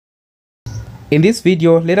In this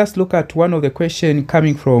video, let us look at one of the questions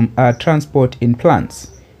coming from transport in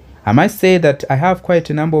plants. I might say that I have quite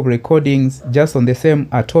a number of recordings just on the same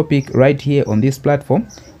topic right here on this platform.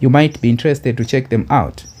 You might be interested to check them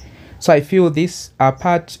out. So I feel this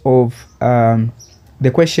part of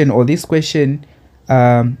the question, or this question,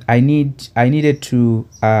 we needed to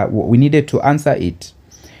answer it.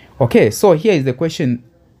 Okay, so here is the question.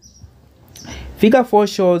 Figure 4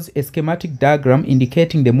 shows a schematic diagram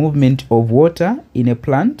indicating the movement of water in a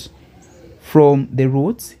plant from the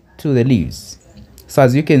roots to the leaves. So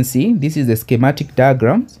as you can see, this is the schematic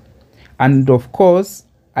diagram, and of course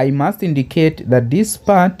I must indicate that this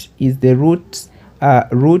part is the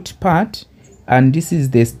root part, and this is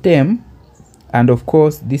the stem, and of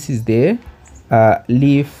course this is the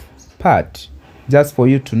leaf part, just for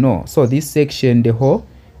you to know. So this section, the whole,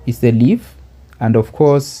 is the leaf, and of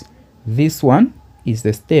course this one is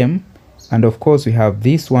the stem, and of course we have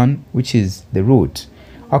this one, which is the root.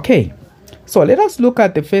 Okay, so let us look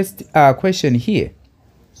at the first question here.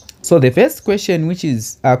 So the first question, which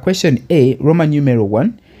is question A, Roman numeral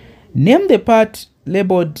 1, name the part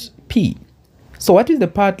labeled P. So what is the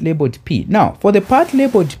part labeled P? Now, for the part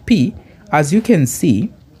labeled P, as you can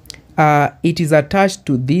see, it is attached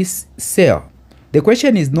to this cell. The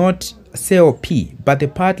question is not cell P, but the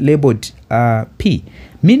part labeled P,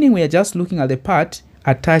 meaning we are just looking at the part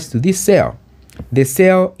attached to this cell. The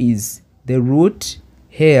cell is the root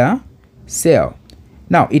hair cell.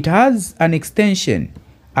 Now, it has an extension,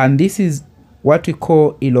 and this is what we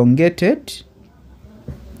call elongated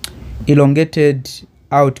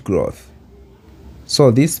outgrowth.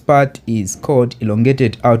 So this part is called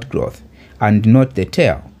elongated outgrowth and not the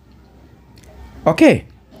tail. Okay,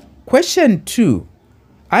 question 2.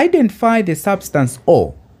 Identify the substance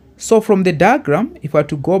O. So from the diagram, if I were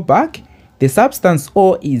to go back, the substance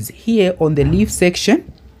O is here on the leaf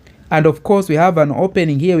section, and of course we have an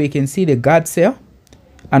opening here. We can see the guard cell,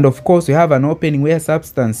 and of course we have an opening where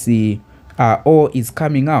substance O is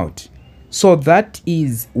coming out. So that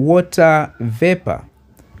is water vapor.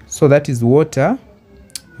 So that is water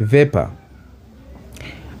vapor.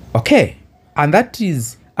 Okay, and that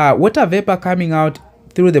is water vapor coming out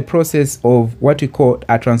through the process of what we call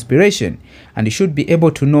a transpiration, and you should be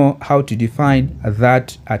able to know how to define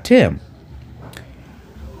that term.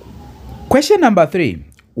 Question number 3.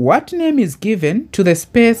 What name is given to the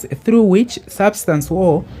space through which substance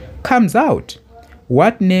O comes out?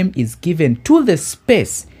 What name is given to the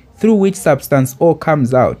space through which substance O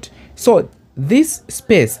comes out? So this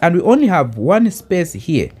space, and we only have one space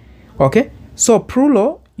here. Okay, so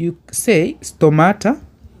plural you say stomata,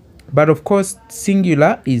 but of course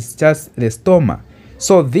singular is just the stoma.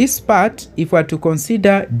 So this part, if we are to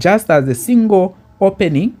consider just as a single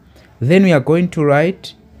opening, then we are going to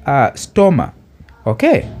write stoma.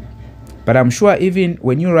 Okay, but I'm sure even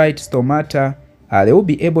when you write stomata, they will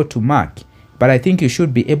be able to mark, but I think you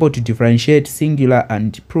should be able to differentiate singular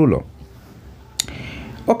and plural.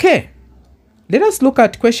 Okay, let us look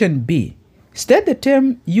at question B. State the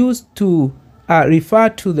term used to refer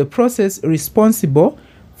to the process responsible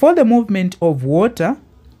for the movement of water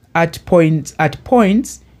at points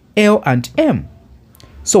L and M.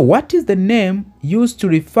 So what is the name used to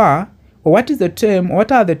refer, or what are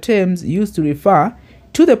the terms used to refer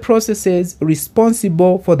to the processes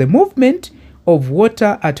responsible for the movement of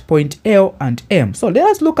water at point L and M? So let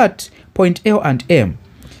us look at point L and M.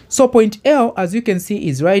 So point L, as you can see,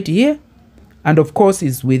 is right here, and of course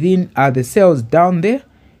is within the cells down there,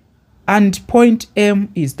 and point M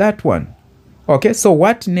is that one. Okay, so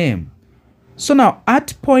what name? So now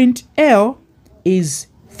at point L is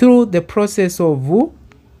through the process of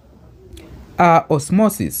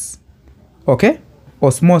osmosis. Okay,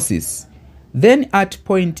 osmosis. Then at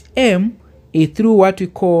point M is through what we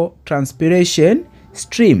call transpiration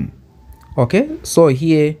stream. Okay, so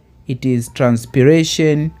here it is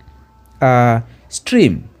transpiration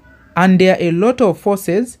stream, and there are a lot of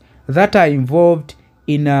forces that are involved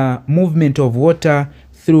in movement of water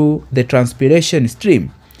through the transpiration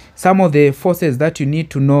stream. Some of the forces that you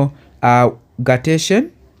need to know are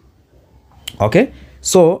guttation. Okay,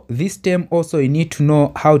 so this term also you need to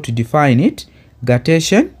know how to define it.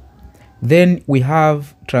 Guttation. Then we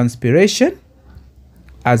have transpiration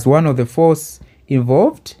as one of the force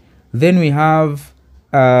involved. Then we have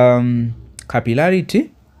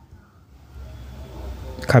capillarity.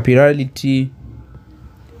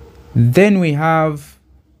 Then we have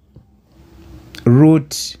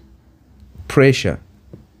root pressure.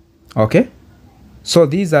 Okay, so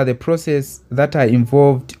these are the processes that are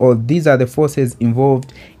involved, or these are the forces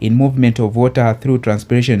involved in movement of water through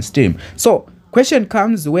transpiration stream. So question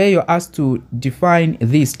comes where you're asked to define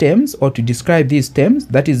these terms or to describe these terms.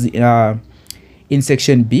 That is in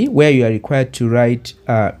section B, where you are required to write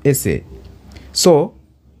essay. So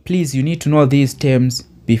please, you need to know these terms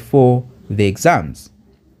before the exams.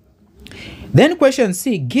 Then question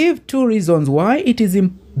C, give 2 reasons why it is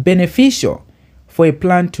beneficial for a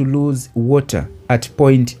plant to lose water at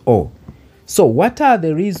point O. So what are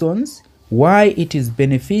the reasons why it is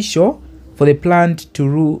beneficial for the plant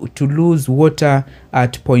to lose water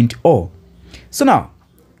at point O? So now,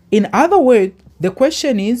 in other words, the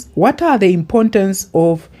question is, what are the importance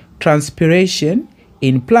of transpiration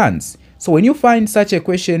in plants? So when you find such a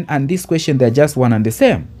question and this question, they're just one and the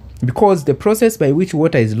same, because the process by which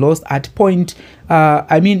water is lost at point,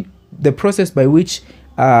 the process by which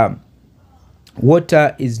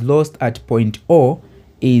water is lost at point O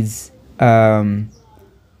is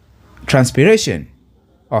transpiration.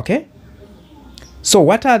 Okay, so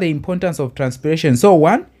what are the importance of transpiration? So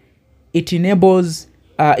one, it enables,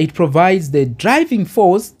 it provides the driving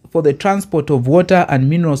force for the transport of water and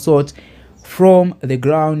mineral salts from the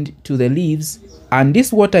ground to the leaves, and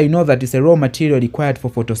this water, you know, that is a raw material required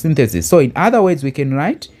for photosynthesis. So in other words, we can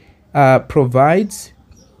write provides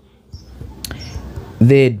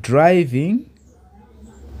the driving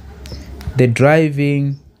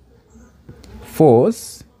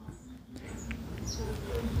force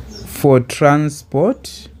for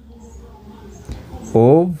transport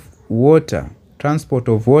of water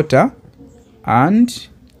and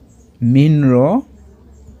mineral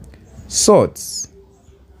salts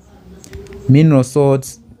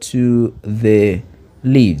to the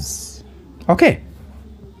leaves. Okay,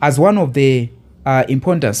 as one of the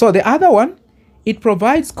importance. So the other one, it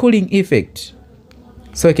provides cooling effect.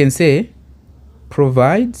 So I can say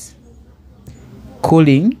provides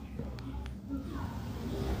cooling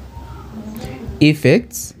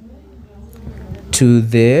effects to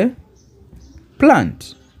the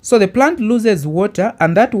plant. So the plant loses water,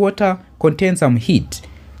 and that water contains some heat.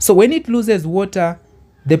 So when it loses water,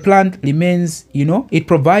 the plant remains, you know, it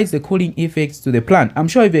provides the cooling effects to the plant. I'm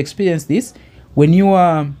sure you've experienced this. When you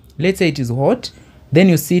are, let's say it is hot, then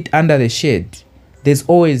you sit under the shade. There's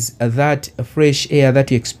always that fresh air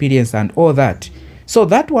that you experience and all that. So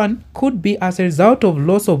that one could be as a result of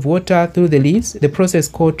loss of water through the leaves, the process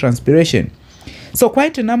called transpiration. So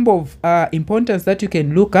quite a number of importance that you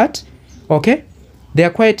can look at. Okay, there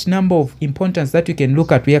are quite a number of importance that you can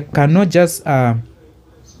look at. We cannot just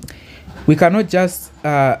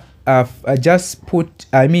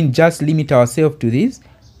just limit ourselves to this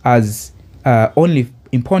as only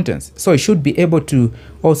importance. So you should be able to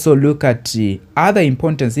also look at other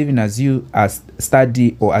importance even as you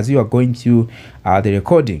study or as you are going through the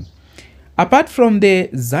recording. Apart from the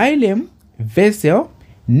xylem vessel,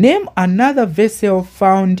 name another vessel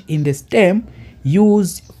found in the stem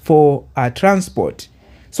used for transport.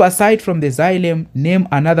 So aside from the xylem, name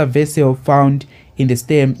another vessel found in the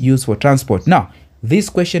stem used for transport. Now, this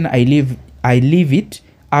question I leave it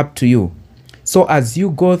up to you. So as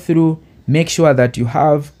you go through, make sure that you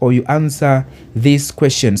have or you answer this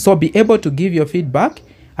question. So be able to give your feedback,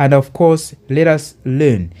 and of course, let us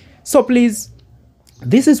learn. So please,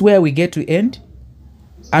 this is where we get to end.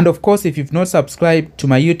 And of course, if you've not subscribed to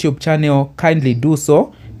my YouTube channel, kindly do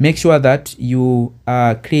so. Make sure that you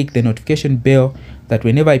click the notification bell, that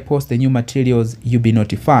whenever I post the new materials, you'll be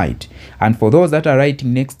notified. And for those that are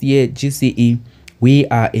writing next year GCE, we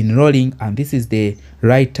are enrolling, and this is the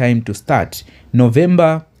right time to start.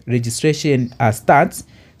 November registration starts.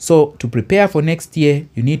 So to prepare for next year,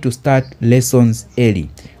 you need to start lessons early.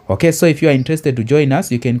 Okay, so if you are interested to join us,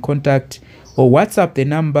 you can contact or WhatsApp the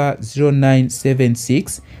number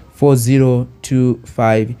 0976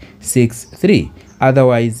 402563.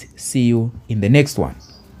 Otherwise, see you in the next one.